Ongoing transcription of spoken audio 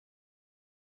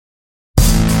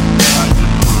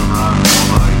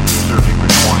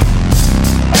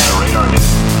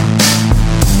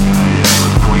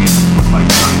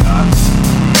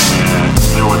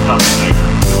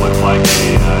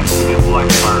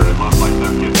look like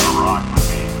they're getting a rock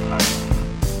for me.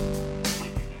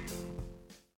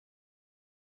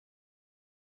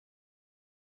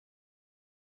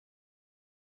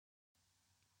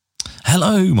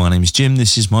 Hello, my name is Jim.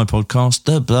 This is my podcast,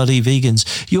 The Bloody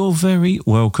Vegans. You're very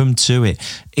welcome to it.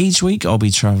 Each week I'll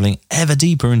be travelling ever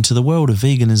deeper into the world of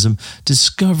veganism,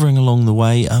 discovering along the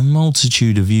way a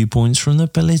multitude of viewpoints from the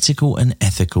political and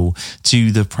ethical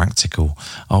to the practical.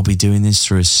 I'll be doing this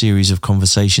through a series of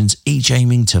conversations, each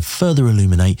aiming to further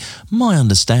illuminate my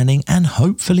understanding and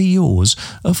hopefully yours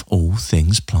of all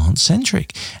things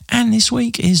plant-centric. And this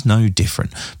week is no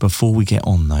different. Before we get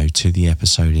on though to the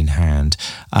episode in hand,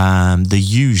 the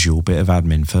usual bit of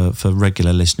admin for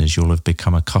regular listeners, you'll have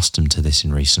become accustomed to this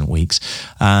in recent weeks.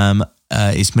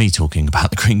 It's me talking about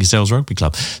the Green Gazelles Rugby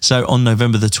Club. So on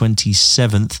November the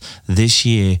 27th this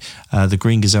year, the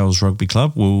Green Gazelles Rugby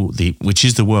Club, which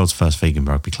is the world's first vegan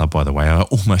rugby club, by the way, I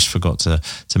almost forgot to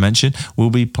mention,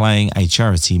 will be playing a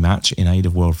charity match in aid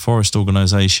of World Forest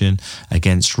Organisation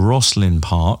against Rosslyn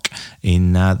Park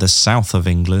in the south of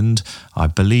England, I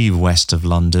believe west of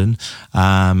London,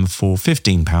 for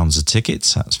 £15 a ticket.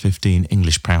 That's 15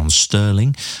 English pounds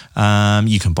sterling.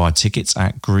 You can buy tickets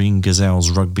at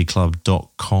greengazellesrugbyclub.com.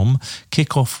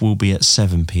 Kickoff will be at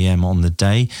 7 p.m. on the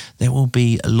day. There will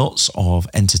be lots of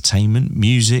entertainment,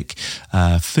 music,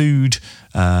 food,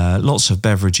 lots of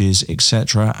beverages,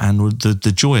 etc. And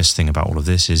the joyous thing about all of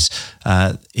this is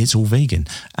it's all vegan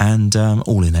and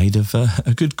all in aid of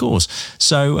a good cause.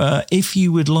 So if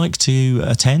you would like to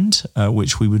attend,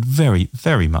 which we would very,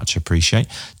 very much appreciate,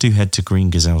 do head to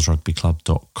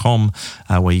greengazellesrugbyclub.com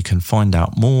where you can find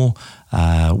out more,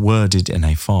 worded in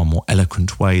a far more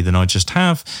eloquent way than I just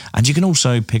have. And you can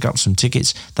also pick up some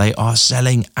tickets. They are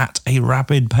selling at a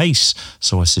rapid pace.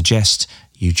 So I suggest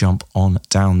you jump on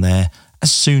down there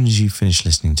as soon as you finish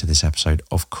listening to this episode,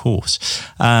 of course.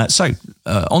 So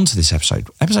on to this episode.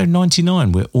 Episode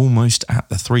 99, we're almost at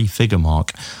the 3-figure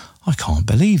mark. I can't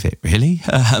believe it, really.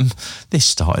 This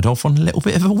started off on a little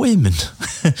bit of a whim, and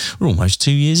we're almost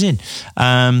 2 years in.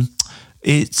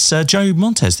 It's Joe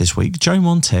Montes this week. Joe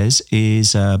Montes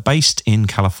is based in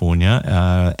California,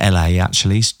 LA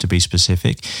actually, to be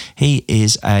specific. He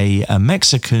is a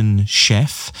Mexican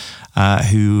chef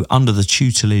who, under the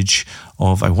tutelage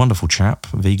of a wonderful chap,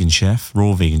 raw vegan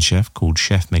chef called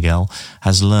Chef Miguel,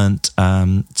 has learnt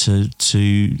learnt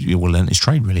his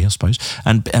trade, really, I suppose,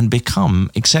 and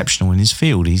become exceptional in his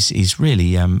field. He's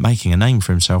really making a name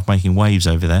for himself, making waves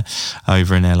over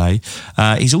in LA.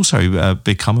 He's also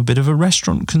become a bit of a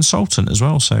restaurant consultant as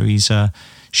well, so he's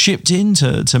shipped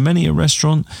into many a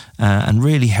restaurant and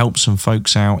really helped some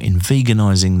folks out in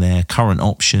veganising their current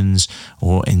options,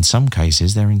 or in some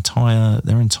cases their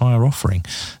entire offering.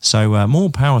 So more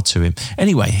power to him.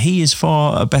 Anyway, he is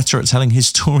far better at telling his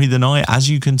story than I, as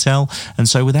you can tell. And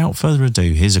so without further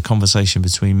ado, here's a conversation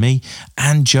between me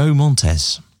and Joe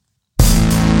Montes.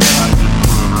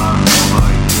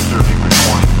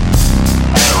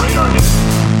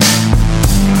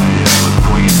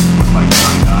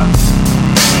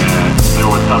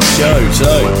 Joe, so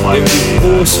it would be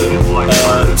awesome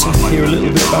to hear a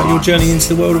little bit about your journey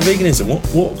into the world of veganism.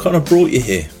 What kind of brought you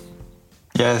here?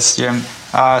 Yes, Jim.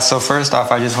 So first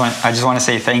off, I just want to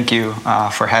say thank you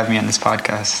for having me on this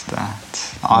podcast.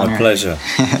 It's an honor. My pleasure.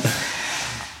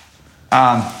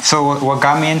 So what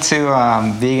got me into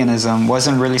veganism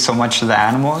wasn't really so much the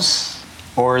animals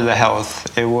or the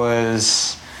health. It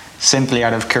was simply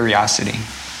out of curiosity.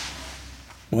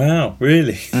 Wow,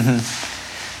 really? Mm-hmm.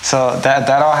 So that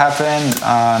all happened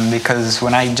because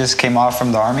when I just came off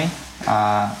from the Army,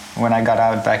 when I got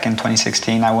out back in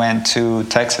 2016, I went to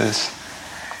Texas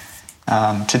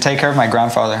to take care of my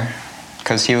grandfather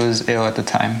because he was ill at the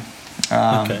time.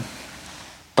 Okay.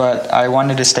 But I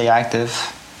wanted to stay active,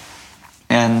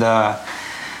 and I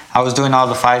was doing all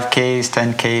the 5Ks,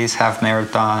 10Ks, half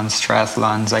marathons,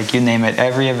 triathlons, like you name it,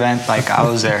 every event, like I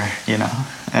was there, you know.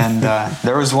 And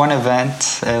there was one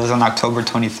event, it was on October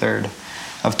 23rd.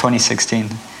 Of 2016,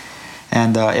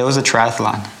 and it was a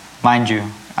triathlon. Mind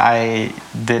you, I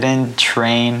didn't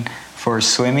train for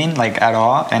swimming like at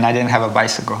all, and I didn't have a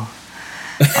bicycle.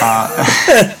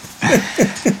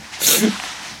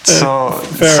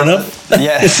 Fair enough.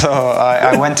 Yeah, so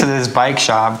I went to this bike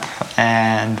shop,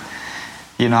 and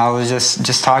I was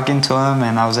just talking to him,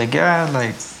 and I was like, yeah,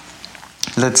 like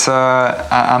let's.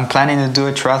 I'm planning to do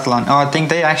a triathlon. Oh, I think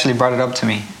they actually brought it up to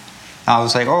me. I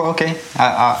was like, oh, okay,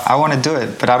 I want to do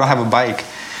it, but I don't have a bike.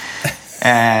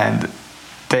 And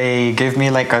they gave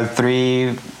me like a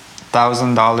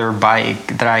 $1,000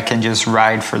 bike that I can just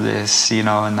ride for this, and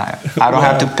I don't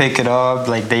have to pick it up.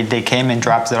 Like they came and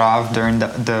dropped it off during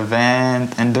the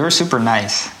event, and they were super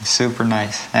nice,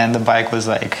 and the bike was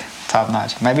like top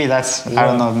notch. Maybe that's I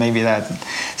don't know, maybe that.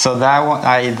 So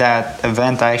that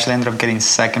event I actually ended up getting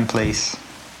second place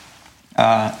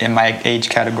in my age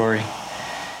category,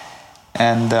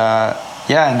 and.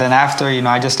 And then after,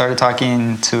 I just started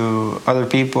talking to other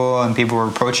people, and people were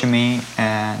approaching me,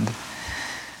 and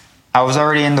I was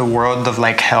already in the world of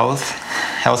like health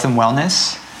and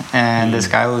wellness. And this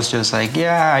guy was just like,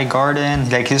 yeah, I garden.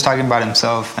 Like he was talking about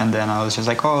himself, and then I was just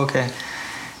like, oh, okay.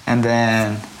 And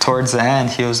then towards the end,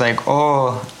 he was like,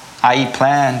 oh, I eat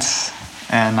plants.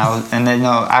 And then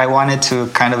I wanted to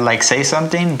kind of like say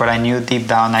something, but I knew deep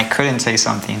down I couldn't say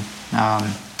something,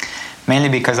 mainly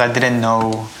because I didn't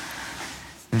know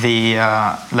the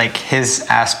like his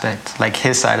aspect, like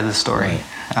his side of the story,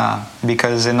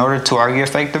 because in order to argue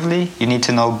effectively, you need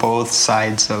to know both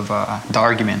sides of the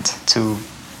argument to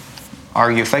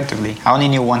argue effectively. I only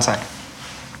knew one side,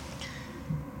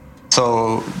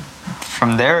 so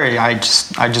from there I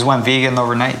just went vegan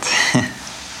overnight.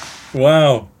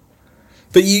 Wow.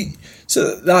 But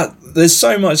there's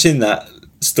so much in that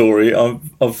story. I'm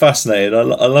fascinated. I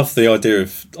love the idea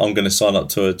of I'm going to sign up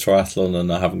to a triathlon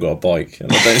and I haven't got a bike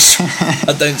and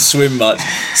I don't swim much.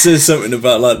 So there's something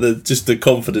about like the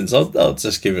confidence. I'll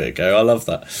just give it a go. I love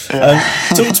that.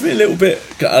 Talk to me a little bit,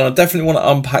 and I definitely want to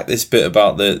unpack this bit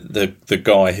about the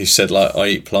guy who said like I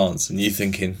eat plants, and you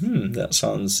thinking that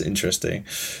sounds interesting.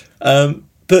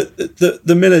 But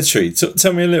the military,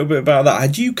 tell me a little bit about that.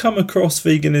 Had you come across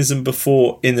veganism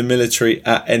before in the military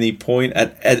at any point?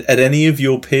 At any of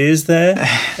your peers there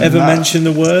ever mention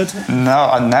the word?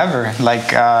 No, never.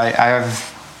 Like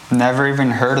I've never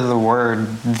even heard of the word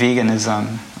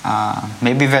veganism.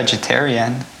 Maybe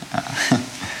vegetarian.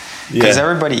 Because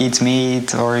everybody eats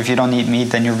meat, or if you don't eat meat,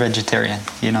 then you're vegetarian.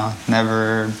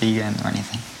 Never vegan or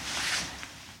anything.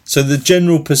 So the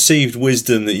general perceived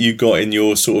wisdom that you got in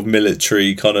your sort of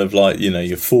military kind of like,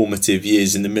 your formative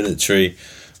years in the military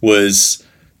was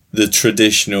the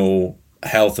traditional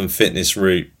health and fitness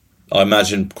route. I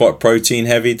imagine quite protein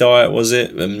heavy diet, was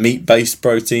it? A meat-based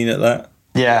protein at that?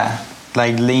 Yeah,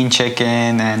 like lean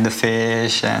chicken and the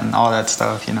fish and all that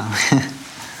stuff,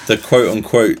 The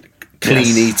quote-unquote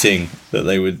clean eating that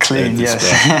they would clean,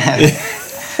 describe. yes.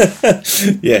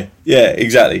 yeah,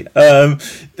 exactly. I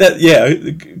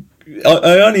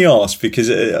only asked because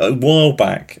a while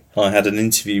back I had an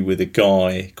interview with a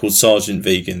guy called Sergeant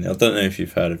Vegan. I don't know if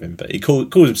you've heard of him, but he calls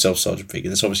himself Sergeant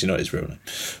Vegan. That's obviously not his real name.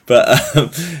 But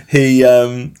he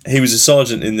was a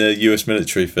sergeant in the US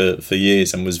military for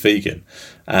years and was vegan,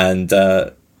 and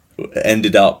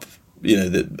ended up,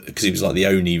 because he was like the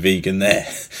only vegan there,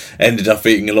 ended up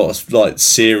eating a lot of like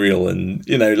cereal and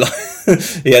like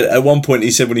he had, at one point he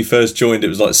said when he first joined it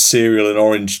was like cereal and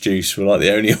orange juice were like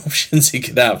the only options he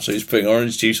could have, so he was putting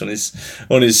orange juice on his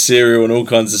cereal and all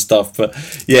kinds of stuff. But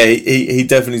yeah, he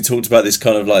definitely talked about this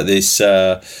kind of like this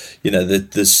the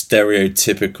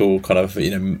stereotypical kind of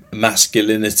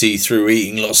masculinity through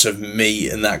eating lots of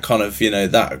meat and that kind of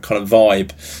that kind of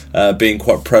vibe being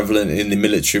quite prevalent in the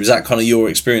military. Was that kind of your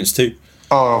experience too?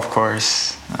 Oh, of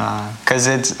course, because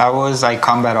I was like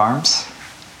combat arms,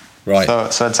 right?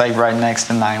 So it's like right next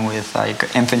in line with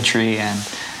like infantry and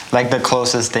like the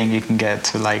closest thing you can get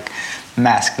to like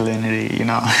masculinity,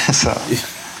 So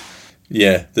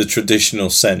yeah, the traditional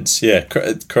sense,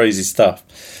 crazy stuff.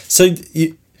 So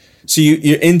you're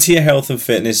into your health and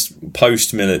fitness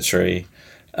post-military.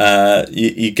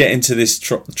 You get into this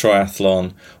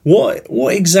triathlon.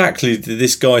 What exactly did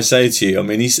this guy say to you? I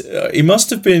mean, he must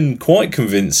have been quite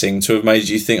convincing to have made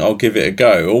you think I'll give it a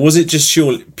go, or was it just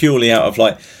purely out of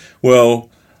like, well,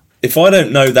 if I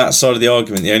don't know that side of the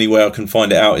argument, the only way I can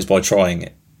find it out is by trying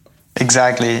it?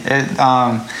 Exactly.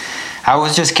 I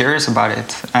was just curious about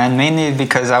it, and mainly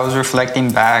because I was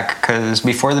reflecting back, because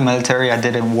before the military I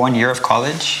did 1 year of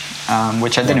college,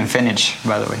 which I didn't finish,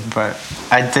 by the way, but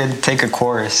I did take a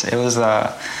course. It was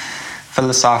a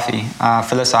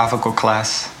philosophical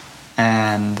class,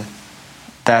 and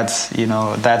that's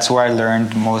where I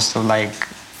learned most of like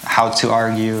how to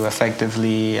argue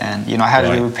effectively, and I had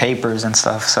to do papers and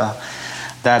stuff, so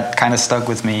that kind of stuck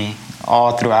with me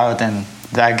all throughout. And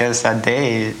I guess that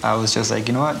day I was just like,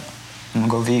 you know what, I'm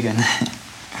gonna go vegan.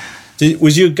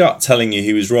 Was your gut telling you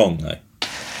he was wrong though?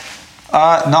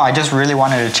 No, I just really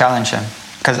wanted to challenge him,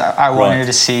 because I wanted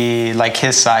to see like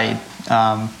his side.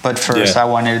 But first, I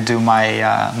wanted to do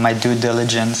my due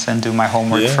diligence and do my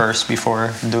homework first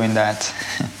before doing that.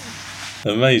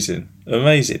 Amazing.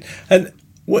 And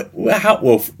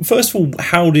first of all,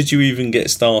 how did you even get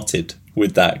started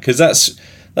with that? Because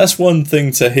that's one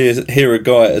thing to hear a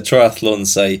guy at a triathlon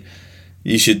say,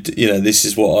 you should, this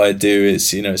is what I do.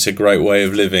 It's, it's a great way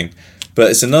of living. But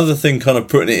it's another thing kind of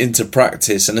putting it into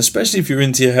practice. And especially if you're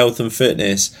into your health and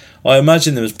fitness, I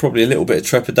imagine there was probably a little bit of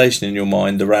trepidation in your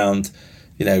mind around,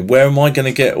 where am I going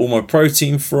to get all my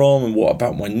protein from? And what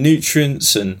about my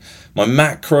nutrients and my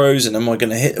macros? And am I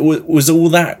going to hit? Was all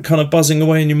that kind of buzzing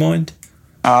away in your mind?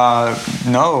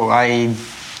 No, I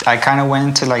kind of went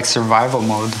into like survival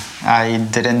mode. I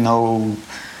didn't know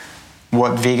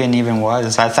what vegan even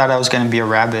was. I thought I was going to be a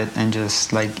rabbit and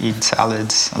just like eat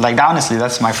salads. Like, honestly,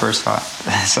 that's my first thought.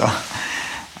 So,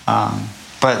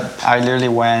 but I literally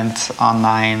went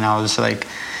online. I was like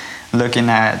looking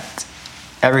at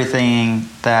everything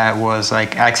that was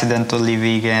like accidentally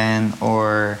vegan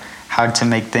or how to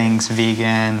make things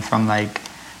vegan from like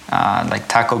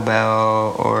Taco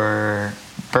Bell or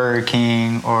Burger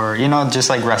King or just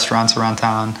like restaurants around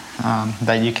town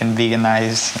that you can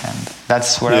veganize, and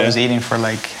that's what I was eating for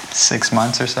like 6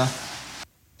 months or so.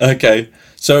 Okay,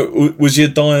 so was your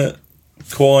diet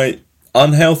quite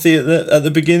unhealthy at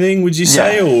the beginning, would you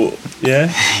say? Or yeah,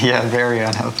 very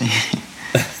unhealthy.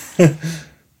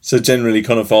 So generally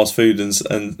kind of fast food and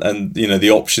the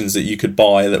options that you could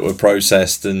buy that were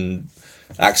processed and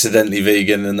accidentally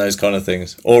vegan and those kind of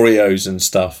things, Oreos and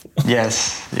stuff.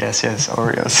 Yes,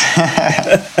 Oreos.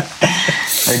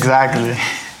 Exactly.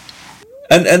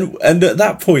 And at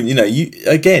that point,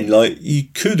 you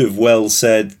could have well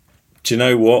said, do you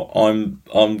know what, I'm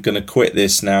going to quit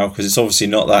this now because it's obviously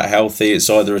not that healthy. It's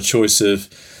either a choice of,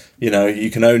 you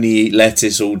can only eat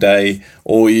lettuce all day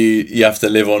or you have to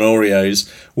live on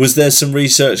Oreos. Was there some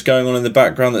research going on in the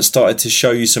background that started to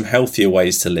show you some healthier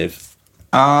ways to live?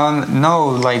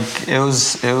 No, like it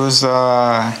was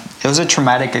a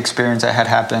traumatic experience that had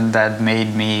happened that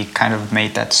made me kind of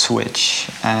made that switch.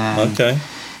 And okay.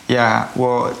 Yeah,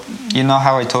 well, you know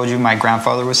how I told you my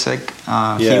grandfather was sick?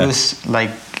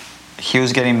 He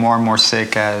was getting more and more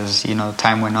sick as,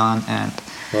 time went on. And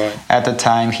right. At the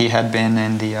time he had been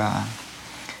in the,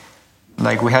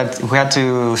 we had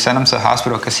to send him to the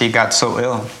hospital because he got so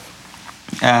ill.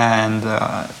 And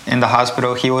in the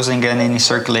hospital, he wasn't getting any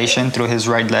circulation through his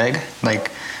right leg,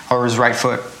 or his right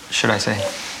foot, should I say.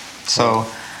 So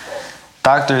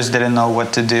doctors didn't know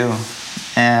what to do.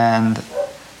 And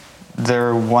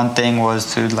their one thing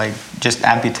was to just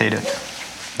amputate it,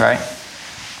 right?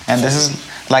 And this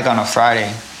is like on a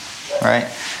Friday, right?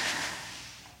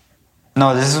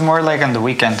 No, this is more like on the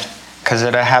weekend because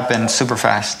it happened super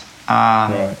fast.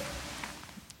 Right.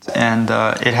 And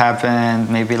it happened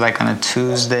maybe like on a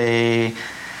Tuesday,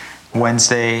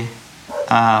 Wednesday.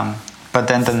 But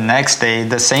then the next day,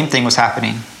 the same thing was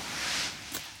happening.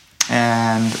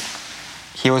 And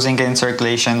he wasn't getting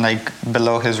circulation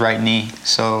below his right knee.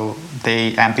 So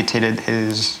they amputated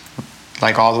his,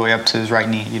 all the way up to his right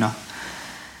knee,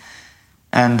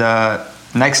 And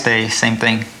next day, same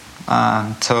thing.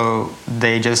 So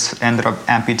they just ended up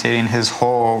amputating his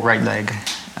whole right leg.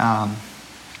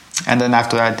 And then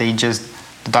after that, the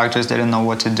doctors didn't know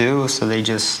what to do, so they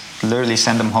just literally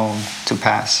sent him home to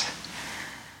pass.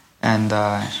 And,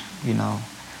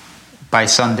 by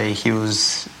Sunday, he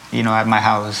was, at my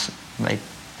house,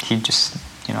 he just,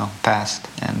 passed.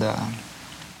 And,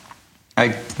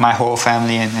 my whole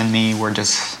family and me were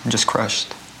just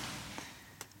crushed.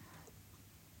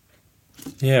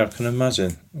 Yeah, I can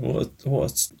imagine.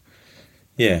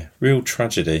 Real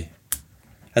tragedy.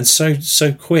 And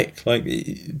so quick. Was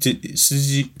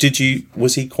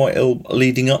he quite ill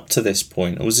leading up to this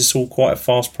point, or was this all quite a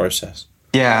fast process?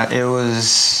 Yeah, it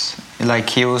was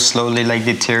he was slowly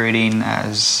deteriorating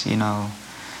as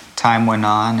time went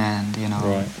on, and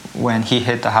right. When he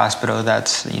hit the hospital,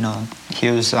 that's he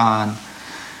was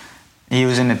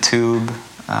in a tube,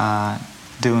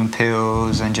 doing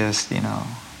pills and just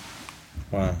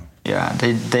Wow. Yeah,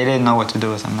 they didn't know what to do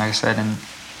with him, like I said, and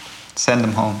send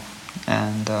him home.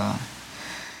 And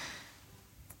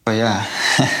but yeah.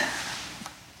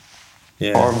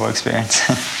 Horrible experience.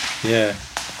 Yeah,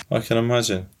 I can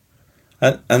imagine.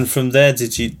 And from there,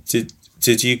 did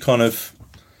you kind of,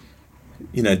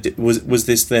 was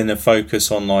this then a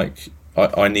focus on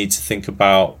I need to think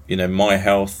about my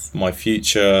health, my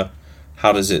future?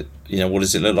 How does it what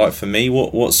does it look like for me?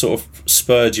 What sort of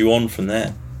spurred you on from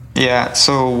there? Yeah,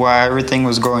 so while everything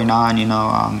was going on,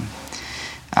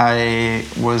 I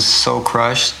was so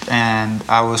crushed, and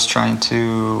I was trying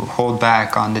to hold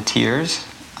back on the tears,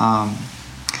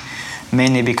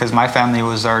 mainly because my family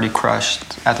was already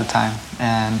crushed at the time,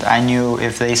 and I knew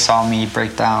if they saw me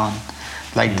break down,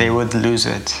 they would lose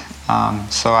it.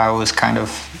 So I was kind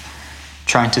of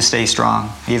trying to stay strong,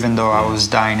 even though I was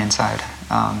dying inside.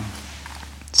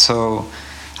 So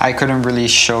I couldn't really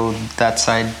show that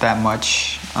side that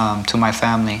much to my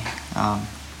family.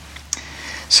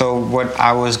 So what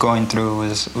I was going through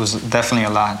was definitely a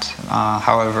lot.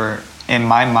 However, in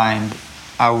my mind,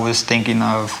 I was thinking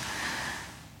of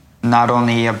not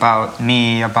only about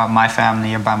me, about my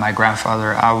family, about my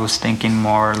grandfather. I was thinking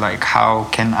more like, how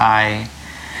can I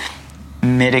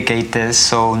mitigate this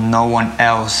so no one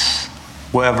else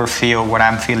will ever feel what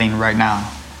I'm feeling right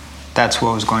now? That's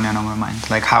what was going on in my mind.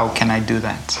 Like, how can I do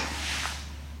that?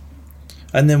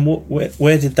 And then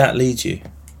where did that lead you?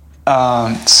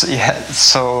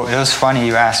 So it was funny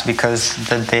you asked, because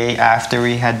the day after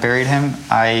we had buried him,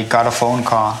 I got a phone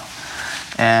call,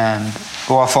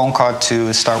 a phone call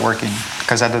to start working,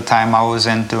 because at the time I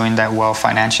wasn't doing that well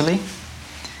financially.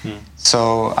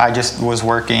 So I just was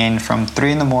working from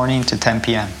 3 in the morning to 10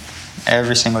 p.m.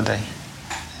 every single day.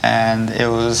 And it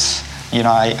was,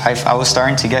 I was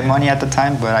starting to get money at the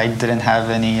time, but I didn't have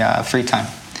any free time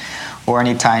or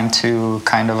any time to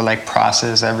kind of like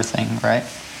process everything, right?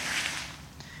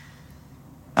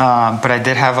 But I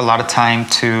did have a lot of time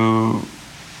to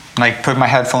like put my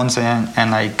headphones in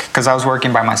and like, because I was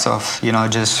working by myself,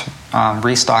 just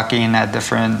restocking at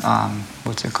different,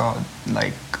 what's it called?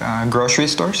 Like grocery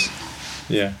stores.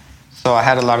 Yeah. So I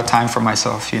had a lot of time for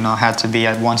myself, I had to be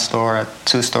at one store, at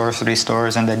 2 stores, 3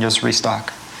 stores, and then just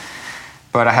restock.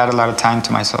 But I had a lot of time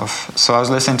to myself. So I was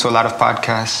listening to a lot of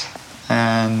podcasts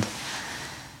and,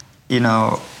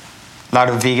 a lot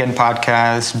of vegan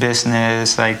podcasts,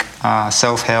 business, like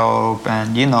self-help,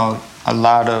 and, a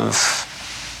lot of,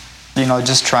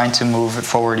 just trying to move it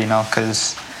forward,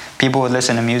 because people would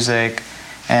listen to music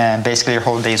and basically your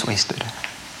whole day's wasted.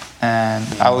 And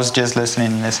I was just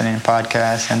listening to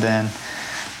podcasts, and then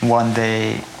one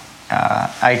day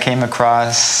I came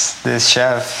across this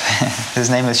chef. His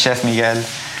name is Chef Miguel,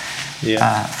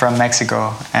 from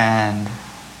Mexico, and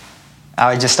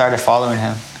I just started following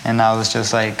him, and I was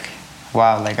just like,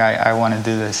 wow, like I want to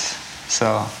do this.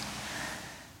 So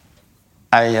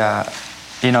I,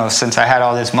 since I had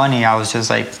all this money, I was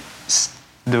just like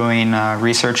doing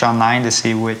research online to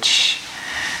see which,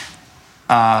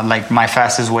 like my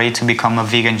fastest way to become a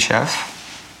vegan chef.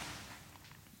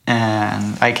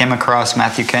 And I came across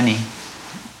Matthew Kenny.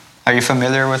 Are you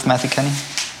familiar with Matthew Kenny?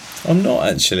 I'm not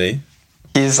actually.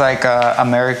 He's like an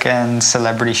American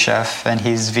celebrity chef, and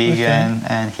he's vegan,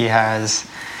 and he has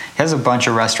a bunch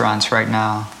of restaurants right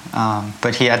now.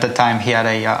 But at the time he had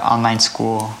a online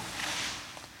school,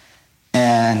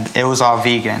 and it was all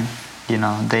vegan.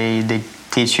 They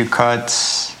teach you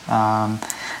cuts,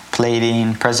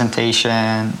 plating,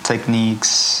 presentation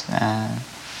techniques, and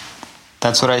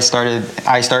that's what I started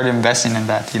investing in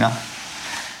that.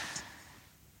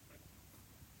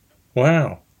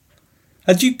 Wow.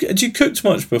 Had you cooked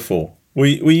much before? Were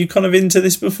you kind of into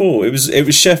this before? It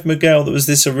was Chef Miguel that was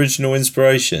this original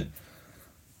inspiration.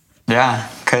 Yeah,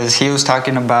 because he was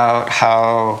talking about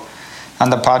how, on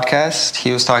the podcast,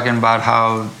 he was talking about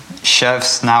how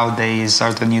chefs nowadays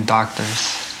are the new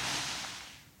doctors.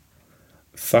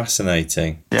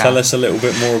 Fascinating. Yeah. Tell us a little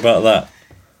bit more about that.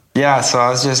 Yeah, so I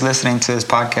was just listening to his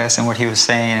podcast and what he was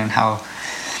saying, and how,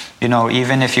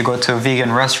 even if you go to a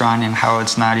vegan restaurant, and how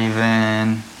it's not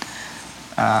even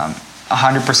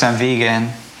 100% vegan,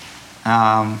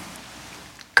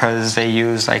 because they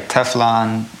use like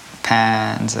Teflon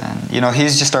pans, and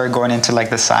he's just started going into like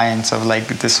the science of like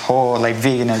this whole like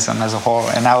veganism as a whole,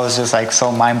 and I was just like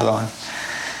so mind blown.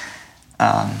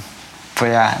 But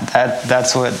yeah,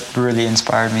 that's what really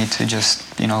inspired me to just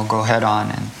go head on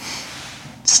and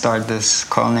start this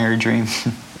culinary dream.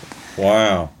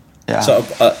 Wow. Yeah. So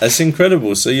it's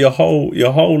incredible. So your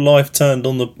whole life turned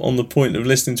on the point of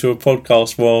listening to a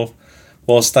podcast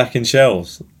while stacking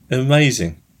shelves.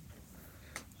 Amazing.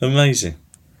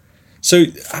 So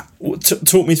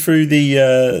talk me through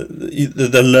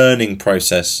the learning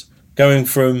process, going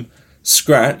from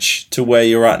scratch to where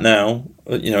you're at now.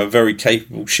 A very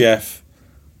capable chef.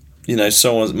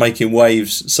 Someone's making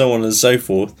waves, so on and so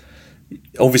forth.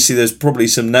 Obviously, there's probably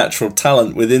some natural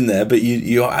talent within there, but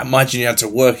you imagine you had to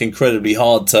work incredibly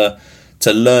hard to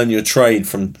learn your trade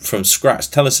from scratch.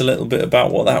 Tell us a little bit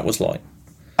about what that was like.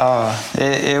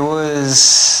 It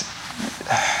was.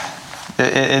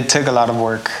 It took a lot of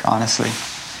work, honestly,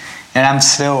 and I'm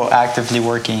still actively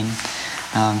working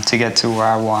to get to where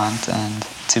I want and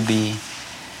to be.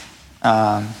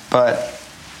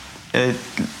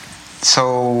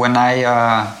 So when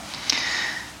I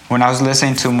was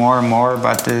listening to more and more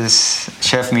about this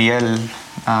Chef Miguel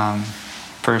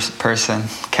person,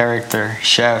 character,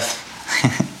 chef,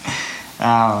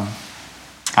 I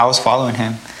was following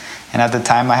him. And at the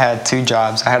time I had 2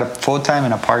 jobs. I had a full-time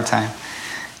and a part-time.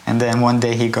 And then one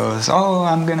day he goes, "Oh,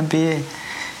 I'm gonna be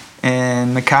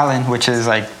in McAllen, which is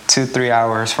like 2-3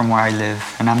 hours from where I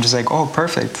live." And I'm just like, "Oh,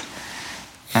 perfect."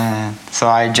 And so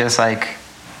I just like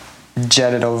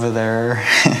jetted over there.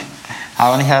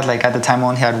 I only had like, at the time I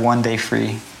only had 1 day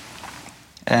free.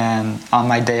 And on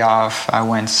my day off, I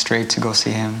went straight to go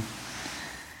see him.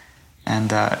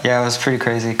 And yeah, it was pretty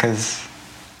crazy because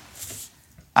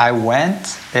I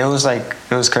went, it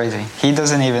was crazy. He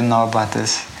doesn't even know about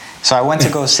this. So I went to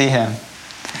go see him.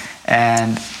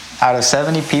 And out of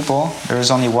 70 people, there was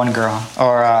only one girl.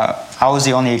 Or I was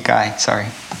the only guy, sorry.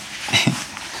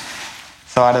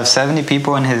 So out of 70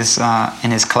 people in his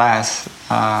class,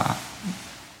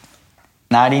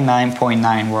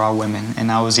 99.9 were all women,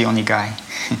 and I was the only guy.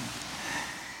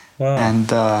 Wow. And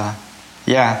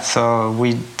yeah, so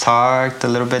we talked a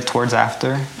little bit towards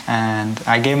after, and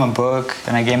I gave him a book,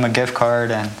 and I gave him a gift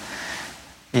card, and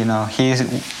he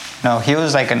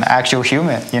was like an actual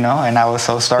human, and I was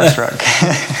so starstruck.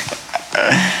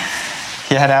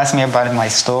 He had asked me about my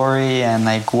story and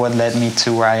like what led me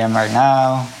to where I am right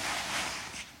now,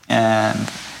 and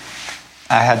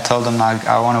I had told him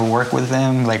I want to work with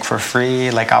him like for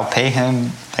free, like I'll pay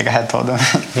him, like I had told him.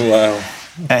 Wow.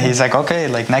 And he's like, "Okay,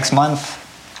 like next month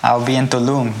I'll be in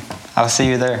Tulum. I'll see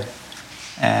you there.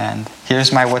 And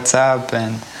here's my WhatsApp."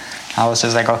 And I was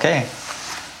just like, okay.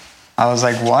 I was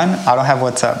like, 1, I don't have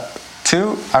WhatsApp.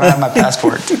 2, I don't have my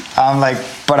passport. I'm like,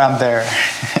 but I'm there.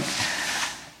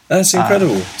 That's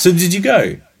incredible. So did you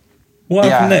go? What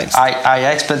happened next? I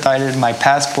expedited my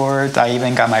passport. I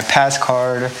even got my pass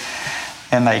card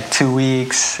in like 2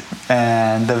 weeks.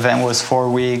 And the event was 4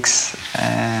 weeks.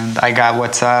 And I got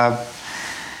WhatsApp.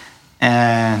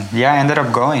 And yeah, I ended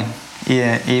up going.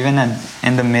 Yeah, even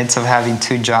in the midst of having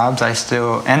 2 jobs,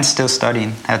 still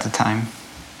studying at the time.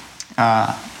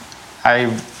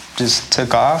 I just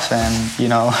took off, and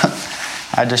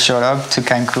I just showed up to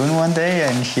Cancun one day,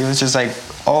 and he was just like,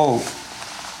 "Oh,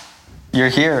 you're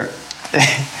here.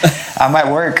 I'm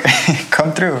at work.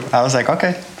 Come through." I was like,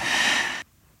 "Okay."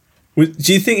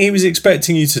 Do you think he was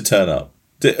expecting you to turn up,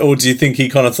 or do you think he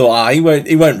kind of thought, he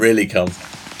won't really come?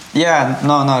 Yeah,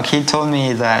 no. He told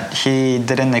me that he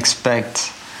didn't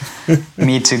expect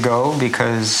me to go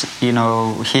because, he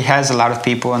has a lot of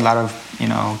people and a lot of,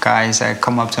 guys that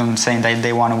come up to him saying that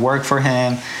they want to work for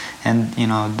him, and,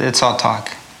 it's all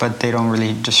talk, but they don't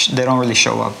really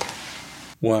show up.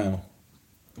 Wow.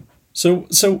 So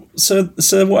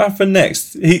what happened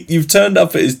next? You've turned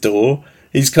up at his door.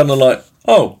 He's kind of like,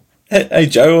 "Oh, hey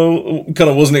Joe, I kind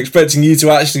of wasn't expecting you to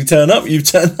actually turn up. You've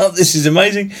turned up. This is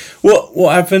amazing."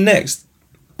 What happened next?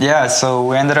 Yeah, so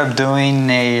we ended up doing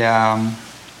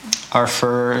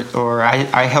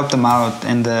I helped them out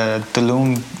in the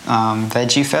Tulum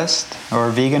Veggie Fest or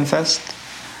Vegan Fest,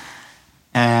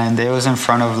 and it was in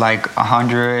front of like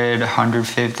 100,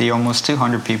 150, almost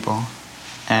 200 people,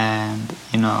 and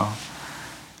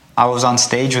I was on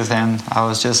stage with him. I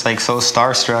was just like so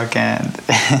starstruck, and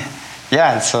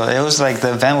yeah, so it was like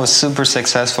the event was super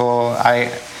successful.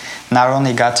 I not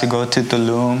only got to go to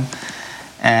Tulum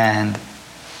and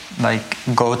like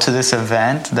go to this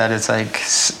event that is like,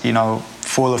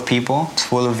 full of people, it's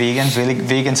full of vegans, really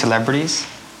vegan celebrities,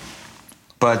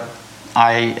 but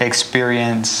I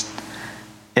experienced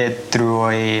it through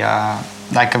a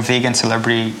vegan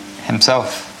celebrity himself,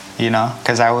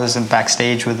 because I was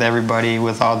backstage with everybody,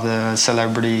 with all the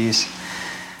celebrities.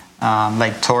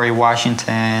 Like Tori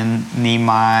Washington,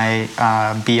 Nimai,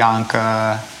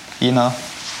 Bianca,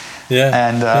 Yeah.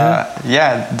 And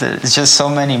there's just so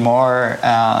many more.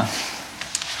 I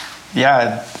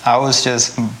was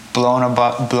just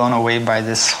blown away by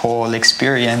this whole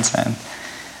experience. And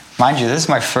mind you, this is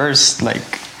my first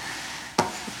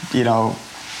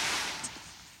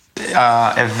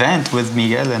event with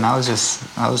Miguel, and I was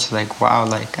just like, wow,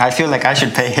 like I feel like I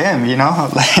should pay him,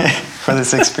 for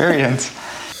this experience.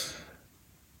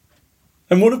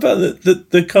 And what about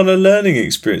the kind of learning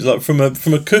experience, like from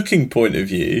a cooking point of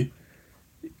view?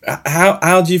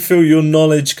 How do you feel your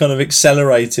knowledge kind of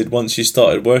accelerated once you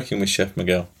started working with Chef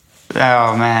Miguel?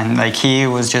 Oh man, like he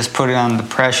was just putting on the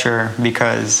pressure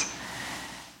because,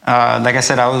 like I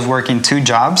said, I was working 2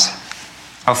 jobs,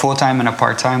 a full-time and a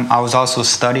part-time. I was also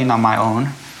studying on my own,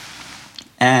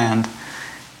 and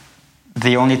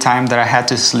the only time that I had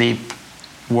to sleep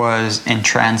was in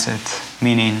transit,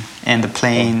 meaning in the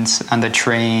planes, on the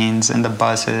trains, in the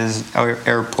buses,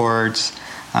 airports,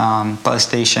 bus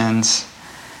stations.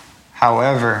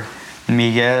 However,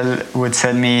 Miguel would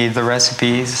send me the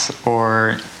recipes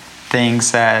or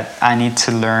things that I need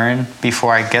to learn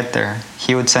before I get there.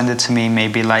 He would send it to me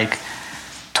maybe like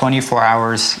 24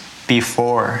 hours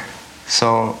before.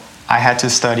 So I had to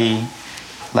study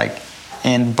like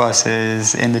in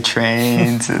buses, in the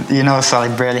trains, so I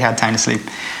barely had time to sleep.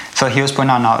 So he was putting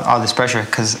on all this pressure,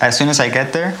 because as soon as I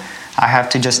get there, I have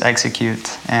to just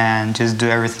execute and just do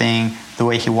everything the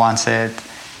way he wants it.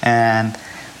 And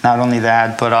not only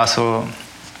that, but also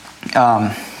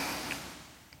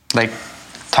like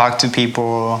talk to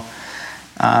people,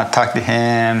 talk to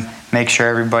him, make sure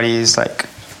everybody's like,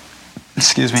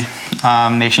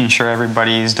 making sure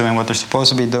everybody's doing what they're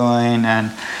supposed to be doing.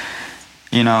 And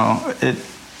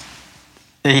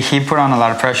he put on a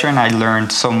lot of pressure, and I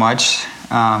learned so much,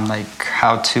 like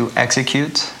how to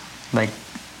execute like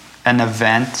an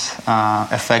event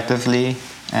effectively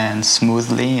and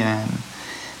smoothly, and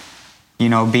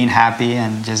being happy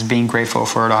and just being grateful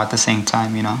for it all at the same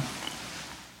time.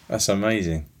 That's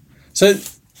amazing. So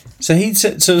he'd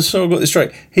so I've got this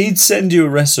straight. He'd send you a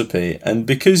recipe, and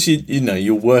because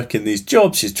you're working these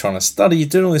jobs, you're trying to study, you're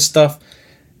doing all this stuff.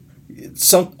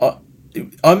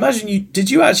 I imagine did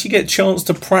you actually get a chance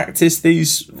to practice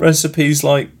these recipes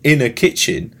like in a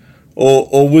kitchen,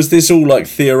 or was this all like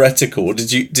theoretical? Or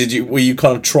were you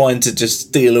kind of trying to just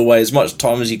steal away as much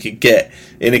time as you could get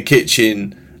in a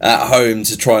kitchen at home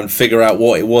to try and figure out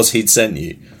what it was he'd sent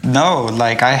you? No,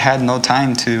 like I had no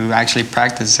time to actually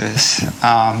practice this,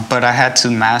 but I had to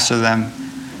master them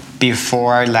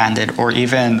before I landed, or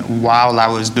even while I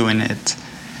was doing it,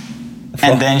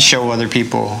 and then show other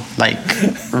people. Like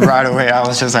right away, I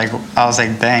was like,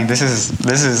 dang, this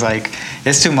is like,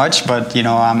 it's too much, but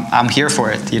I'm here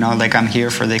for it. Like I'm here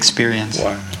for the experience.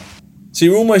 Wow. So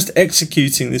you're almost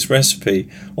executing this recipe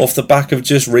off the back of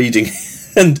just reading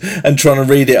and trying to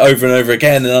read it over and over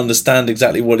again and understand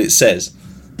exactly what it says.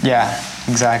 Yeah,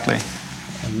 exactly.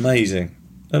 Amazing.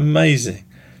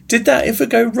 Did that ever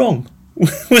go wrong?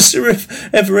 Was there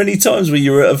ever any times where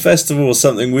you were at a festival or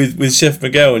something with Chef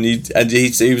Miguel and he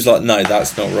was like, no,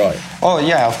 that's not right? Oh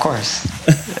yeah, of course.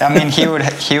 I mean, he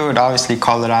would obviously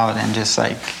call it out, and just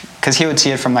like, because he would see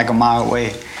it from like a mile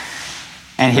away,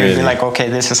 and he would be like, okay,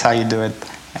 this is how you do it.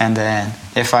 And then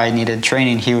if I needed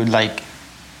training, he would like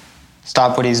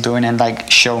stop what he's doing and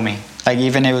like show me. Like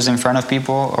even it was in front of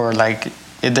people, or like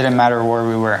it didn't matter where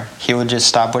we were, he would just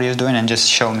stop what he was doing and just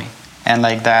show me. And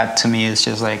like that to me is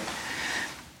just like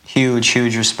huge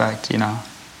respect.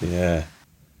 Yeah.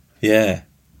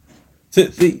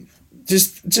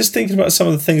 Just thinking about some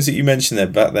of the things that you mentioned there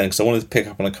back then, because I wanted to pick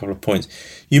up on a couple of points.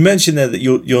 You mentioned there that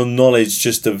your knowledge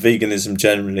just of veganism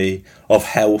generally, of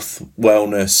health,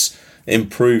 wellness,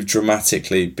 improved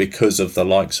dramatically because of the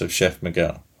likes of Chef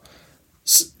Miguel.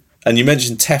 And you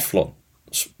mentioned Teflon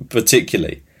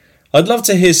particularly. I'd love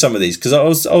to hear some of these, because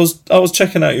I was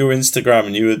checking out your Instagram,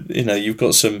 and you've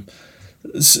got some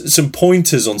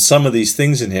pointers on some of these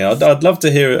things in here. I'd love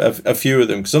to hear a few of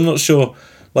them, because I'm not sure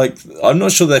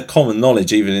they're common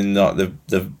knowledge even in like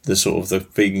the sort of the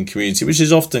vegan community, which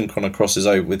is often kind of crosses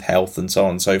over with health and so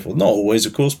on and so forth. Not always,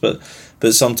 of course, but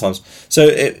sometimes. So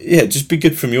just be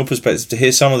good from your perspective to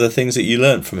hear some of the things that you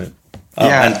learned from it.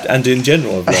 And in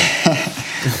general, I've learned.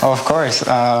 Oh, of course.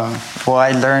 Well,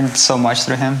 I learned so much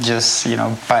through him, just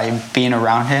by being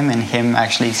around him, and him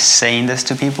actually saying this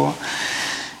to people,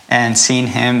 and seeing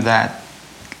him that,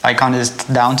 like, on his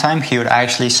downtime, he would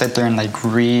actually sit there and like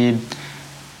read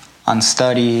on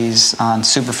studies on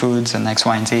superfoods and X,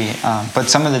 Y, and Z. But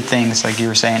some of the things, like you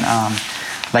were saying,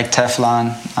 like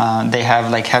Teflon, they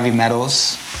have like heavy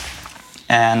metals,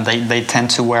 and they tend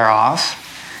to wear off.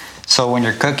 So when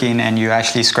you're cooking and you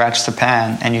actually scratch the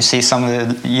pan and you see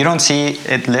you don't see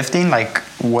it lifting like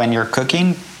when you're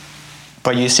cooking,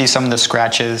 but you see some of the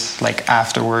scratches like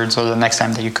afterwards or the next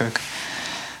time that you cook.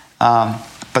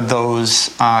 But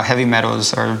those heavy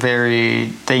metals are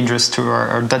very dangerous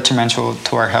or detrimental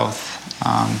to our health.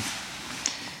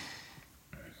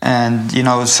 And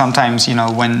sometimes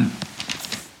when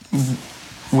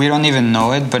we don't even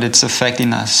know it, but it's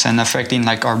affecting us and affecting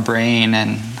like our brain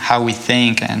and how we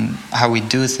think and how we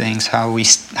do things, how we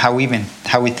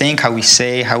think, how we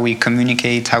say, how we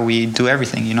communicate, how we do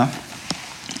everything,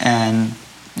 and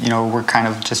we're kind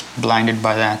of just blinded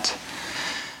by that.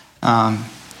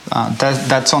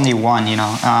 That's only one,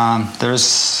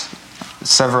 there's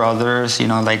several others,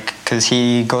 like, because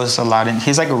he goes a lot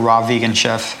he's like a raw vegan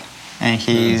chef, and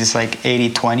he's like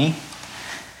 80-20.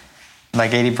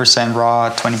 Like 80%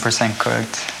 raw, 20%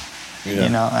 cooked,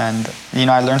 and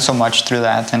I learned so much through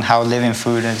that, and how living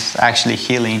food is actually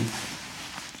healing,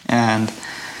 and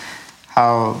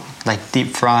how like deep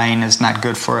frying is not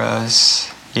good for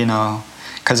us,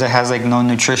 because it has like no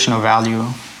nutritional value,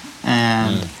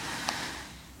 and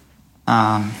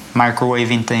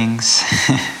microwaving things.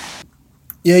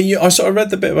 I sort of read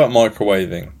the bit about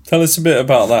microwaving. Tell us a bit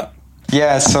about that.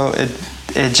 Yeah, so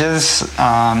it just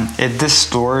it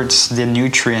distorts the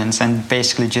nutrients and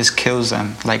basically just kills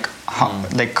them like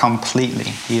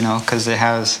completely, you know, because it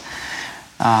has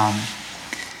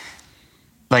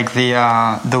like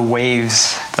the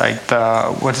waves, like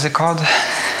the, what is it called?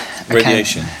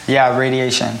 Radiation. Yeah,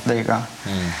 radiation. There you go.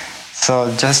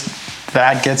 So just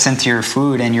that gets into your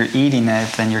food and you're eating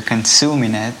it and you're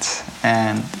consuming it,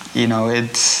 and you know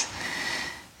it's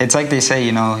like they say,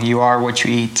 you know, you are what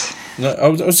you eat. No, I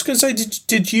was going to say,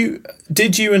 did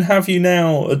you and have you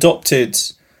now adopted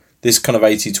this kind of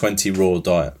 80-20 raw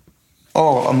diet?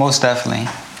 Oh, most definitely.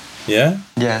 Yeah?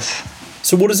 Yes.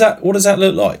 So what does that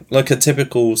look like? Like a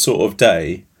typical sort of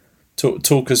day?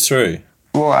 Talk us through.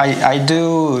 Well, I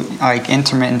do like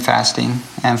intermittent fasting,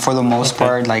 and for the most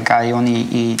part, like I only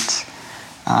eat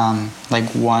like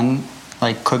one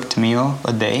like cooked meal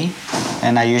a day,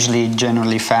 and I usually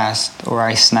generally fast or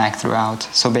I snack throughout.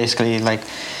 So basically like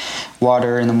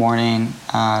water in the morning,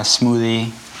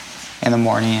 smoothie in the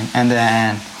morning, and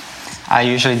then I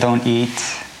usually don't eat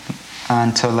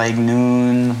until like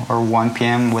noon or 1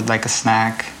 p.m. with like a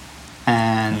snack,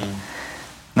 and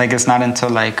like it's not until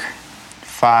like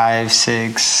 5,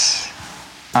 6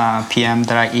 p.m.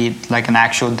 that I eat like an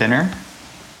actual dinner.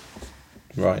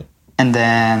 Right. And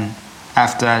then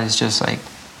after that, it's just like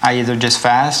I either just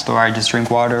fast or I just drink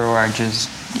water or I just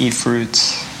eat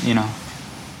fruits, you know.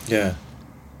 Yeah.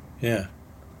 Yeah.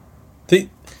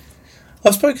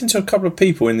 I've spoken to a couple of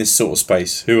people in this sort of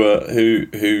space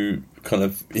who kind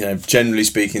of, you know, generally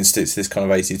speaking, sticks to this kind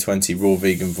of 80-20 raw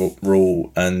vegan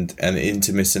rule and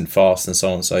intermittent fast and so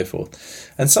on and so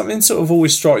forth. And something sort of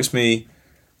always strikes me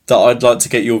that I'd like to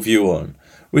get your view on,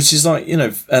 which is like, you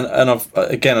know, and I've,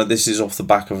 again, this is off the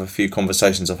back of a few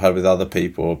conversations I've had with other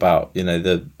people about, you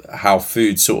know, how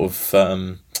food sort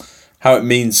of, how it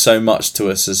means so much to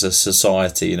us as a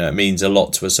society. You know, it means a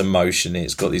lot to us emotionally.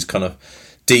 It's got these kind of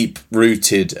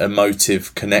deep-rooted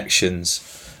emotive connections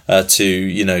to,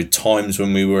 you know, times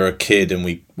when we were a kid and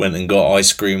we went and got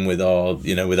ice cream with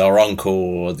our uncle,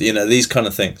 or, you know, these kind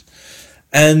of things.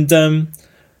 And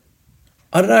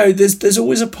I don't know, there's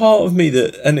always a part of me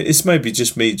that, and it's maybe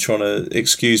just me trying to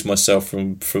excuse myself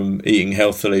from eating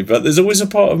healthily, but there's always a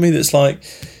part of me that's like,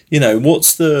 you know,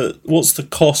 what's the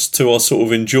cost to our sort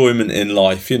of enjoyment in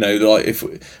life? You know, like if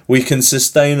we can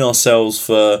sustain ourselves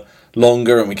for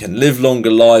longer and we can live longer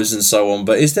lives and so on,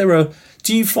 but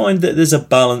do you find that there's a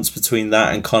balance between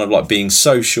that and kind of like being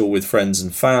social with friends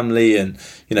and family and,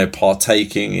 you know,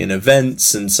 partaking in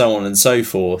events and so on and so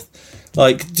forth?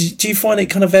 Like, do you find it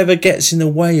kind of ever gets in the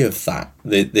way of that,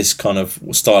 this kind of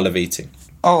style of eating?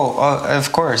 Oh,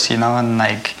 of course, you know, and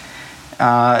like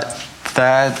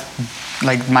that,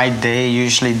 like my day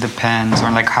usually depends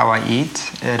on like how I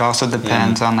eat. It also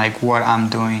depends on like what I'm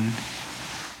doing.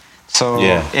 So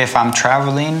if I'm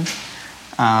traveling,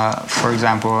 for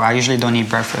example, I usually don't eat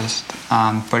breakfast.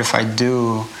 But if I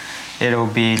do, it'll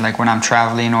be like when I'm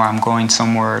traveling or I'm going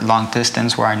somewhere long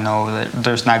distance where I know that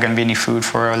there's not going to be any food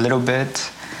for a little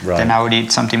bit, then I would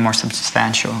eat something more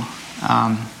substantial.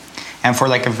 And for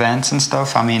like events and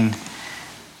stuff, I mean,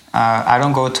 I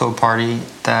don't go to a party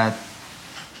that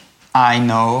I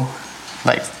know,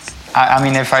 like, I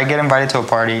mean, if I get invited to a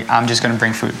party, I'm just going to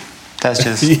bring food. That's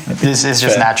just, this is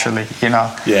just naturally, you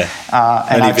know. Yeah.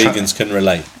 Many vegans can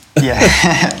relate. Yeah.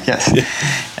 Yes. Yeah.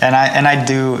 And I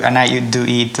do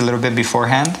eat a little bit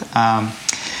beforehand,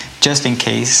 just in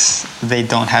case they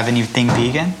don't have anything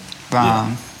vegan.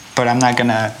 But I'm not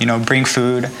gonna, you know, bring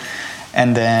food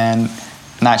and then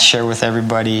not share with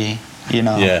everybody, you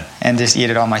know, and just eat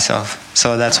it all myself.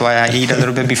 So that's why I eat a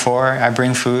little bit before I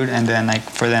bring food, and then like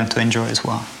for them to enjoy as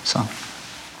well. So.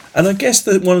 And I guess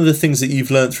that one of the things that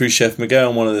you've learned through Chef Miguel,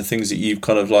 and one of the things that you've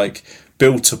kind of like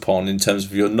built upon in terms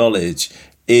of your knowledge,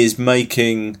 is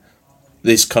making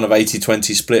this kind of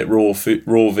 80-20 split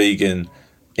raw vegan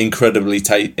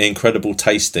incredible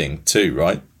tasting too,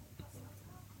 right?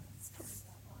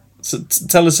 So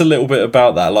tell us a little bit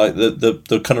about that, like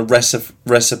the kind of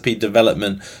recipe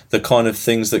development, the kind of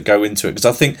things that go into it. Because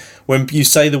I think when you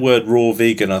say the word raw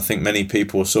vegan, I think many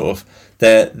people sort of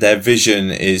their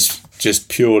vision is just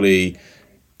purely,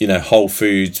 you know, whole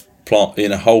foods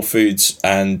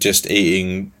and just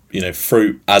eating, you know,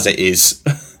 fruit as it is,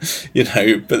 you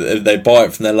know, but they buy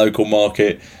it from their local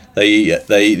market, they eat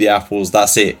the apples,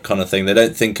 that's it kind of thing. They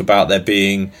don't think about there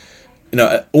being, you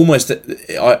know, almost,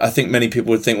 I think many people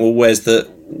would think, well, where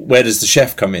does the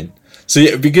chef come in? So yeah,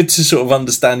 it'd be good to sort of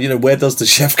understand, you know, where does the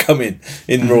chef come in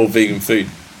raw vegan food?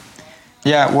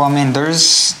 Yeah, well,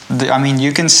 I mean,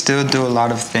 you can still do a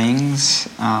lot of things,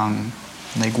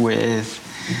 like with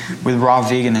raw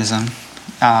veganism,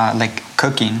 like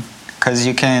cooking. because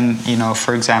you can,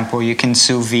 for example, you can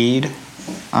sous vide.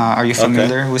 Are you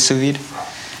familiar with sous vide?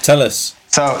 Tell us.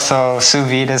 So sous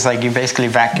vide is like you basically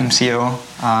vacuum seal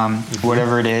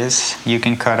whatever it is. You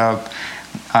can cut up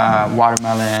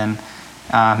watermelon,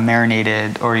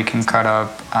 marinated, or you can cut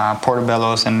up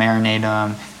portobellos and marinate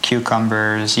them,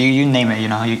 cucumbers, you name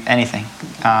it, anything.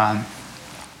 And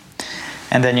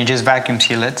then you just vacuum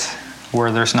seal it where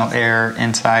there's no air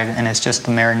inside, and it's just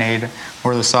the marinade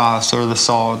or the sauce or the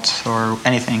salt or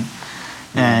anything.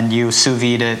 And you sous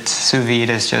vide it. Sous vide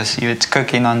is just, it's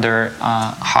cooking under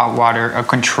hot water, a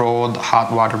controlled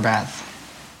hot water bath.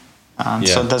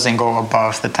 So it doesn't go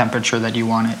above the temperature that you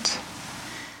want it.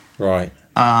 Right.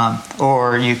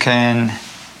 Or you can,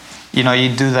 you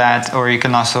do that, or you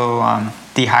can also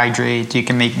dehydrate. You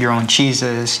can make your own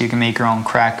cheeses. You can make your own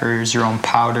crackers, your own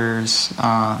powders.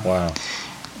 Wow.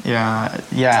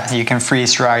 Yeah. You can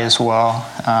freeze dry as well.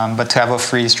 But to have a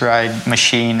freeze dried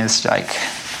machine is like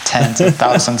tens of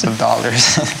thousands of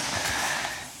dollars.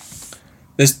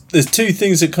 There's two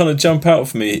things that kind of jump out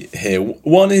for me here.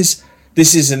 One is,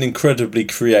 this is an incredibly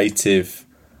creative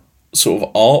sort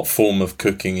of art form of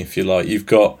cooking, if you like. You've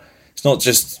got, it's not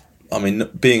just,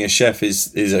 being a chef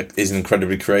is an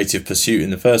incredibly creative pursuit in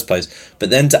the first place, but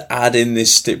then to add in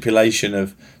this stipulation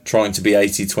of trying to be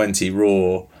 80-20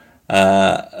 raw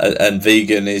and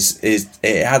vegan is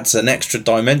it adds an extra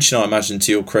dimension, I imagine,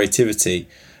 to your creativity.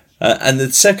 And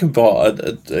the second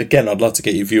part, again, I'd love to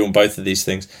get your view on both of these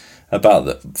things,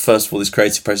 about first of all, this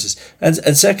creative process,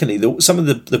 and secondly, some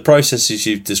of the processes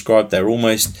you've described there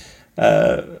almost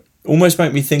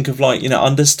make me think of, like,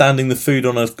 understanding the food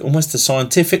on almost a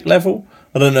scientific level.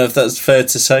 I don't know if that's fair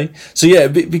to say. So yeah,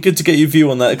 it'd be good to get your view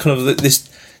on that, kind of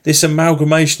this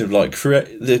amalgamation of like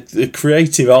the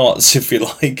creative arts, if you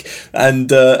like, and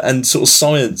sort of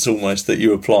science almost that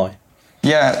you apply.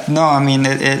 Yeah, no,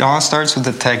 it all starts with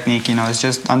the technique. It's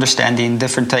just understanding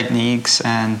different techniques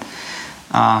and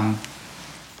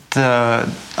the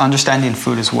understanding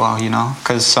food as well.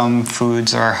 Because some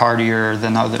foods are harder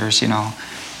than others.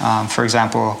 For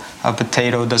example, a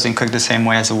potato doesn't cook the same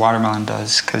way as a watermelon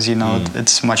does, because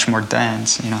it's much more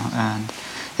dense. And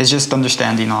it's just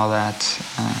understanding all that.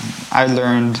 I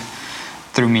learned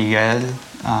through Miguel,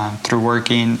 through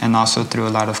working, and also through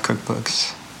a lot of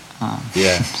cookbooks.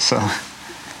 So.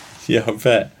 Yeah, I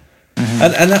bet. Mm-hmm.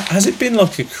 And has it been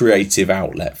like a creative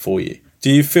outlet for you? Do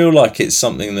you feel like it's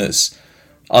something that's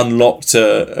unlocked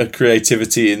a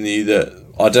creativity in you that,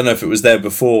 I don't know if it was there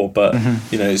before, but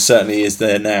it certainly is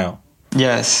there now?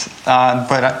 Yes,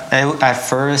 but at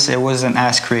first it wasn't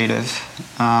as creative,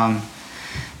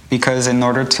 because in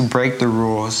order to break the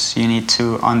rules, you need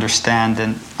to understand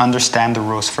the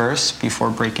rules first before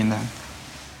breaking them.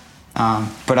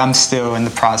 But I'm still in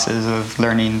the process of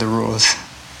learning the rules,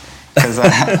 because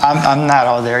I'm not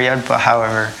all there yet. But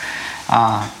however,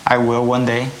 I will one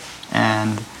day,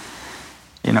 and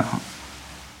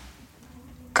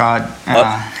God.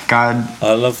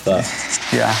 I love that.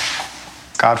 Yeah,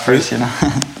 God first.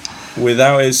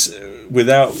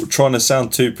 Without trying to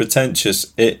sound too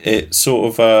pretentious, it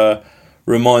sort of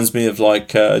reminds me of like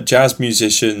jazz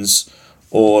musicians,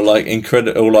 or like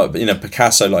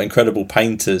Picasso, like incredible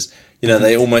painters.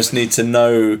 They almost need to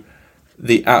know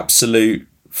the absolute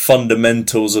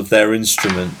fundamentals of their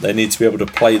instrument. They need to be able to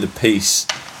play the piece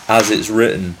as it's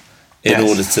written in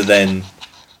order to then,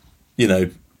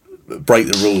 break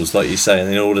the rules, like you say, and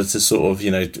in order to sort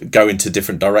of, go into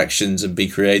different directions and be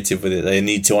creative with it, they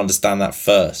need to understand that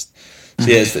first. So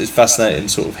yeah, it's fascinating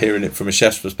sort of hearing it from a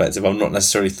chef's perspective. I've not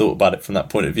necessarily thought about it from that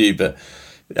point of view, but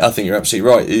I think you're absolutely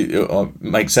right. It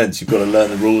makes sense. You've got to learn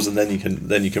the rules, and then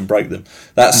you can break them.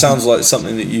 That sounds like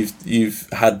something that you've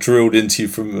had drilled into you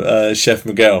from Chef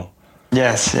Miguel.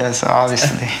 Yes,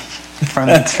 obviously,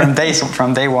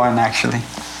 from day one, actually.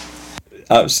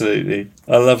 Absolutely,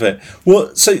 I love it.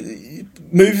 Well, so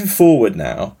moving forward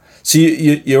now, so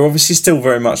you're obviously still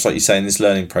very much, like you say, in this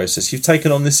learning process. You've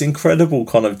taken on this incredible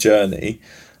kind of journey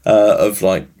of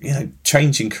like,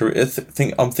 changing career.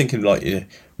 I'm thinking like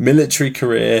military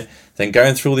career, then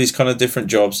going through all these kind of different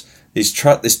jobs, this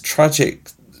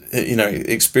tragic,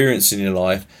 experience in your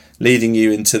life, leading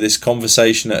you into this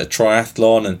conversation at a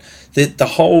triathlon, and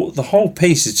the whole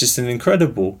piece is just an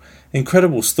incredible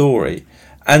story.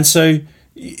 And so,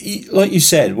 like you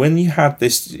said, when you had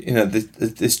this,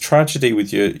 this tragedy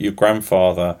with your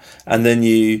grandfather, and then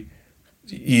you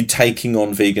taking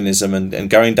on veganism and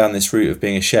going down this route of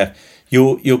being a chef,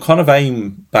 your kind of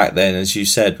aim back then, as you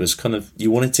said, was kind of,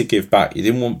 you wanted to give back. You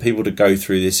didn't want people to go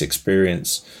through this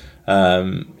experience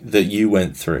that you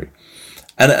went through.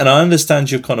 And I understand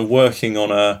you're kind of working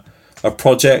on a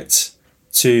project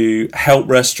to help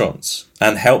restaurants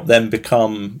and help them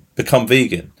become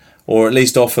vegan, or at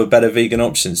least offer better vegan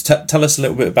options. Tell us a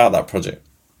little bit about that project.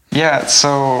 Yeah,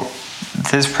 so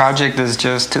this project is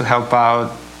just to help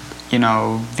out,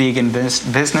 vegan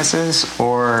businesses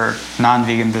or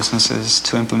non-vegan businesses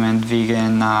to implement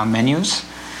vegan menus.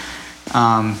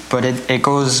 But it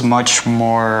goes much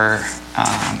more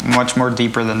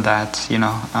deeper than that,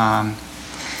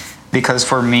 because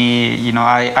for me,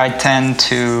 I tend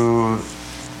to,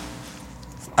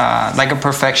 like a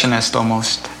perfectionist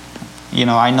almost.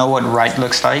 I know what right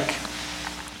looks like,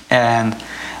 and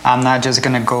I'm not just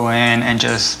gonna go in and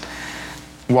just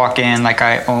walk in like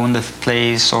I own the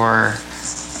place, or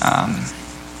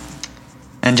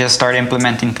and just start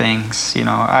implementing things.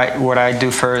 What I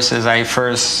do first is I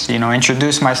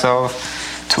introduce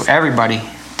myself to everybody,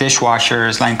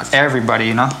 dishwashers, like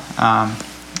everybody,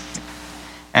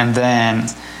 and then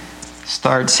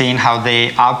start seeing how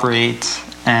they operate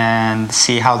and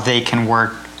see how they can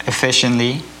work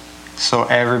efficiently so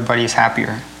everybody's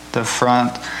happier. The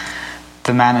front,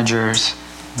 the managers,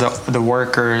 the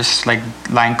workers, like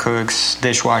line cooks,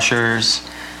 dishwashers,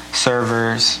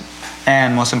 servers,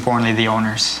 and most importantly, the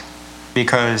owners.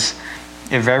 Because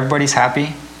if everybody's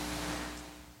happy,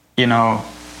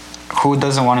 who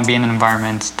doesn't want to be in an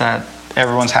environment that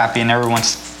everyone's happy and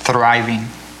everyone's thriving?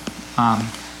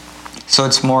 So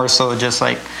it's more so just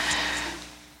like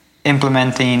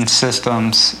implementing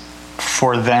systems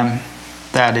for them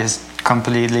that is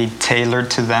completely tailored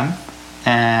to them,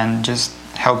 and just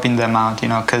helping them out,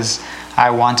 because I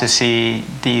want to see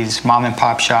these mom and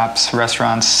pop shops,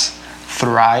 restaurants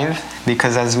thrive,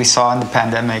 because as we saw in the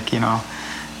pandemic,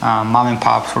 mom and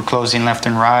pops were closing left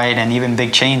and right, and even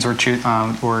big chains were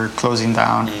closing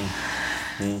down.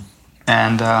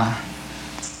 And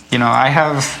I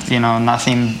have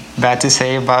nothing bad to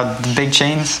say about the big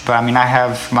chains, but I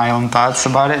have my own thoughts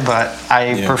about it, but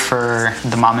I prefer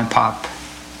the mom and pop.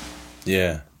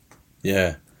 Yeah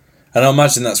And I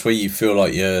imagine that's where you feel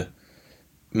like you're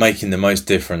making the most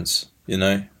difference,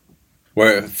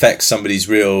 where it affects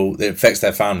it affects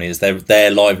their family, it's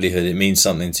their livelihood, it means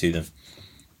something to them.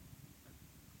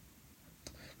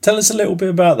 Tell us a little bit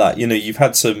about that. You've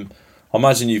had some, I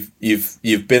imagine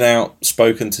you've been out,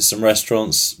 spoken to some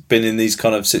restaurants, been in these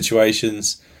kind of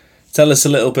situations. Tell us a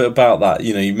little bit about that.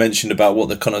 You mentioned about what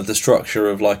the kind of the structure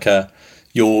of like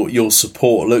your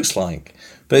support looks like.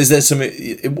 But is there some,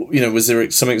 was there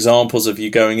some examples of you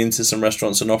going into some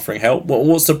restaurants and offering help?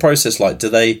 What's the process like? Do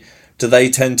they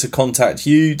tend to contact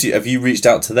you? Have you reached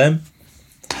out to them?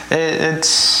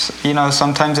 It's,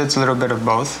 sometimes it's a little bit of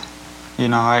both.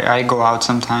 I go out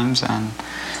sometimes, and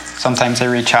sometimes they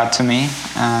reach out to me,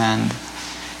 and,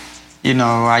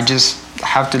 I just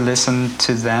have to listen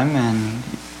to them and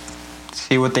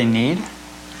see what they need,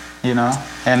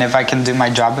 and if I can do my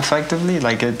job effectively,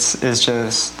 like it's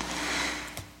just,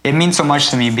 it means so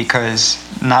much to me, because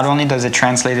not only does it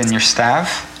translate in your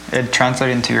staff, it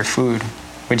translates into your food,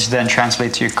 which then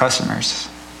translates to your customers,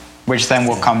 which then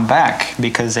will come back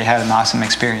because they had an awesome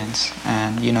experience.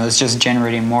 And, it's just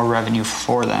generating more revenue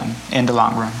for them in the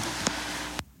long run.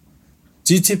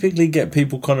 Do you typically get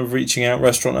people kind of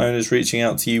restaurant owners reaching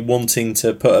out to you wanting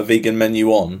to put a vegan menu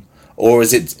on? Or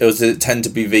does it tend to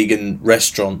be vegan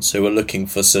restaurants who are looking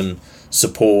for some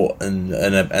support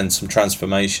and some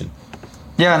transformation?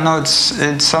 Yeah, no,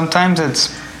 it's sometimes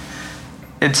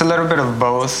it's a little bit of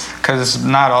both, because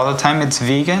not all the time it's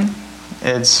vegan.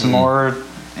 It's more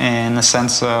in the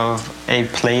sense of a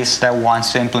place that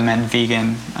wants to implement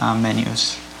vegan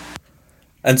menus.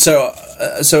 And so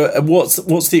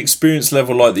what's the experience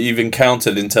level like that you've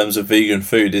encountered in terms of vegan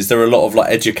food? Is there a lot of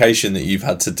like education that you've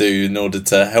had to do in order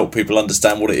to help people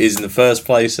understand what it is in the first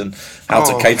place and how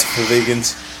to cater for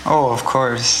vegans? Oh, of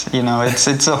course.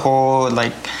 It's a whole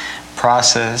like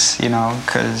process,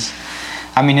 because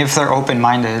if they're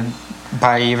open-minded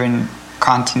by even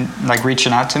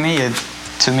reaching out to me,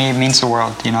 it means the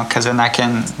world, because then I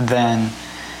can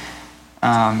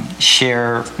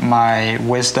share my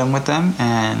wisdom with them.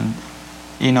 And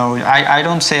I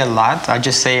don't say a lot, I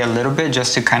just say a little bit,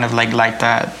 just to kind of light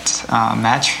that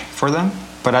match for them,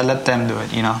 but I let them do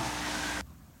it.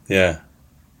 Yeah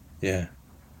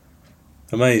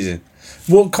Amazing.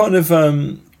 What kind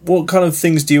of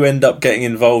things do you end up getting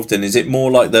involved in? Is it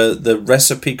more like the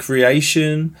recipe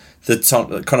creation, the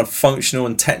kind of functional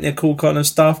and technical kind of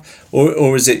stuff,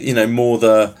 or is it more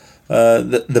the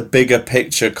bigger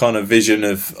picture kind of vision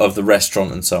of the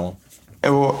restaurant and so on?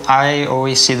 I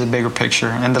always see the bigger picture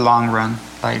in the long run,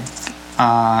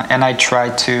 and I try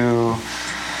to.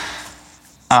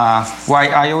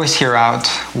 I always hear out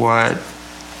what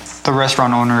the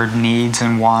restaurant owner needs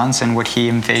and wants and what he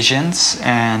envisions,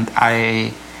 and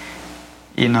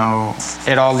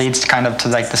it all leads kind of to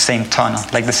like the same tunnel,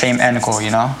 like the same end goal,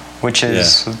 which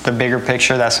is the bigger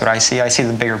picture. That's what I see. I see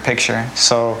the bigger picture.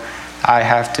 So I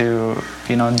have to,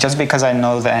 just because I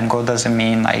know the end goal doesn't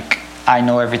mean like I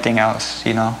know everything else,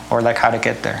 or like how to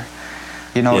get there.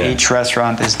 Each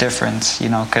restaurant is different,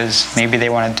 because maybe they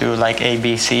want to do like A,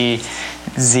 B, C,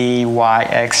 Z, Y,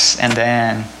 X, and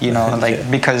then,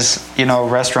 because,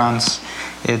 restaurants,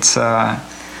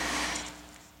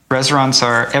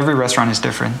 every restaurant is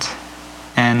different,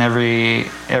 and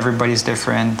everybody's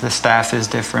different. The staff is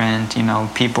different,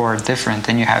 people are different,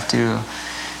 and you have to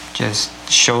just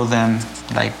show them,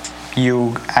 like,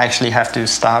 you actually have to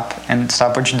stop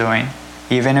what you're doing,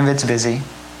 even if it's busy,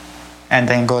 and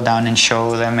then go down and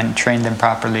show them and train them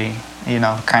properly,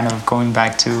 kind of going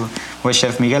back to what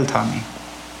Chef Miguel taught me.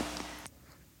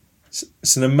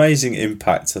 It's an amazing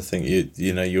impact, I think,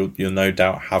 you're no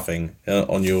doubt having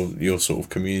on your sort of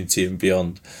community and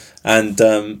beyond. And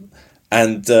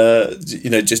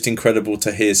just incredible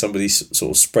to hear somebody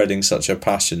sort of spreading such a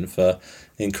passion for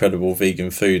incredible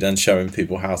vegan food and showing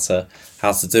people how to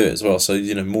do it as well. So,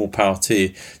 more power to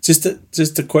you. Just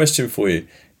a question for you.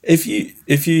 If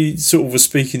you sort of were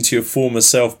speaking to your former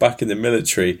self back in the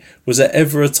military, was there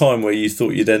ever a time where you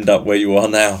thought you'd end up where you are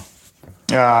now?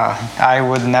 I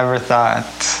would never thought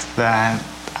that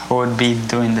I would be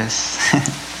doing this.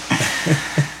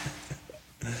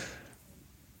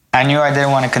 I knew I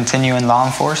didn't want to continue in law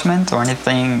enforcement or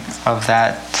anything of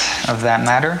that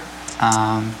matter.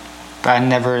 But I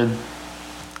never,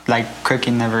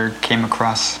 cooking never came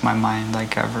across my mind,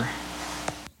 ever.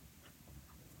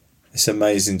 It's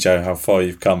amazing, Joe, how far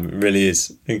you've come. It really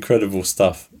is incredible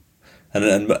stuff,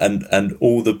 and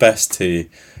all the best to you.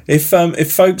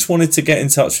 If folks wanted to get in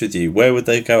touch with you, where would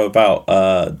they go about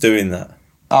doing that?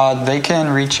 They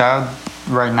can reach out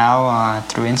right now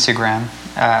through Instagram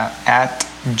at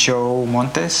Joe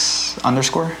Montes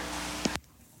 _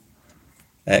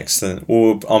 Excellent.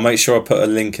 Well, I'll make sure I put a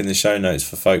link in the show notes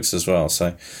for folks as well.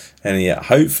 So,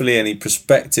 hopefully any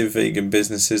prospective vegan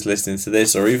businesses listening to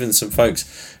this, or even some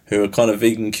folks who are kind of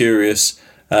vegan curious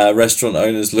restaurant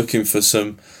owners looking for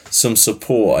some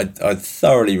support, I'd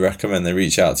thoroughly recommend they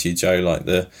reach out to you, Joe. Like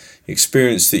the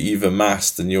experience that you've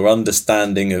amassed and your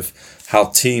understanding of how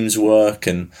teams work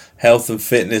and health and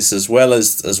fitness, as well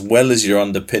as you're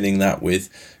underpinning that with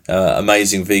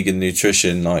amazing vegan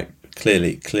nutrition. Like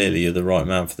clearly you're the right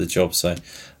man for the job. So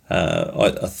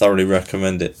I thoroughly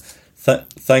recommend it.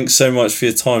 Thanks so much for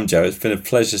your time, Joe. It's been a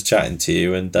pleasure chatting to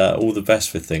you, and all the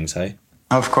best with things, hey?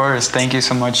 Of course. Thank you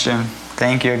so much, Jim.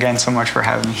 Thank you again so much for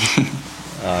having me.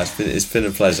 It's been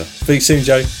a pleasure. Speak soon,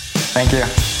 Joe. Thank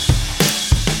you.